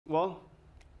Well,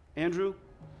 Andrew,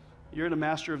 you're the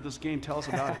master of this game. Tell us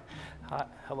about it. Hi,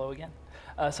 hello again.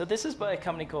 So this is by a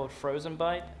company called Frozen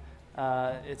Byte.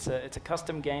 It's a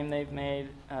custom game they've made.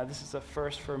 This is a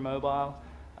first for mobile.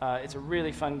 It's a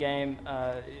really fun game.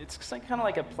 It's kind of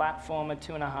like a platformer,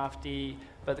 2.5D.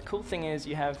 But the cool thing is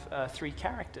you have 3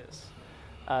 characters.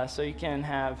 So you can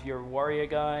have your warrior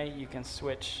guy. You can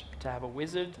switch to have a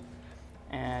wizard,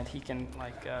 and he can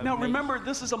like. Now remember,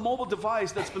 this is a mobile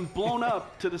device that's been blown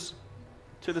up to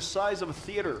the size of a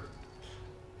theater.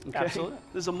 Okay? Absolutely.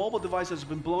 This is a mobile device that's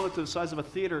been blown up to the size of a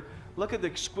theater. Look at the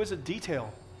exquisite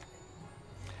detail.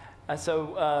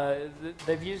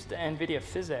 They've used Nvidia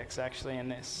physics actually in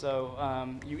this.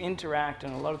 So you interact,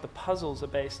 and a lot of the puzzles are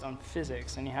based on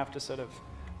physics, and you have to sort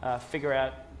of figure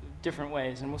out different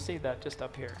ways, and we'll see that just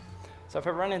up here. So if I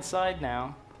run inside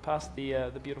now, past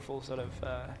the beautiful sort of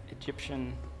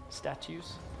Egyptian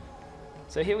statues.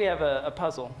 So here we have a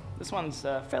puzzle. This one's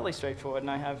fairly straightforward, and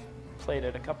I have played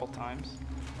it a couple times.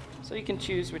 So you can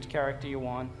choose which character you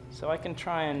want. So I can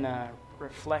try and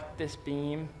reflect this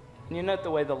beam. And you note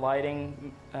the way the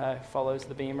lighting follows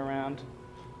the beam around.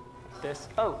 This.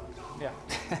 Oh, yeah.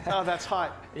 Oh, that's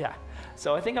hot. Yeah.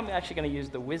 So I think I'm actually going to use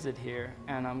the wizard here,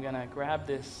 and I'm going to grab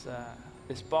this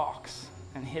this box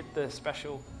and hit the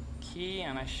special key,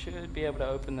 and I should be able to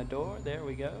open the door. There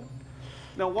we go.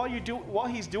 Now, while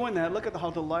he's doing that, look at how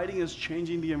the lighting is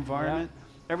changing the environment.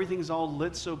 Yeah. Everything's all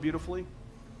lit so beautifully.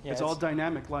 Yeah, it's all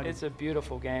dynamic lighting. It's a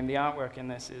beautiful game. The artwork in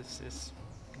this is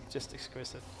just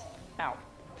exquisite. Ow.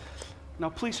 Now,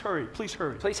 please hurry. Please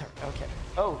hurry. Please hurry. Okay.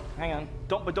 Oh, hang on.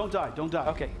 Don't die. Don't die.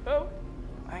 Okay. Oh,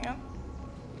 hang on.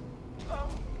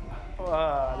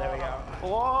 Oh, there we go.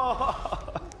 Whoa.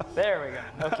 There we go.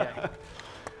 Okay.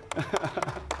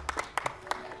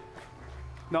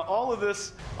 Now, all of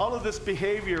this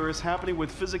behavior is happening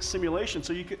with physics simulation.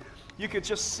 So you could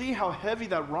just see how heavy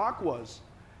that rock was.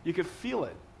 You could feel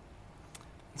it.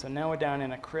 So now we're down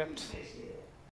in a crypt.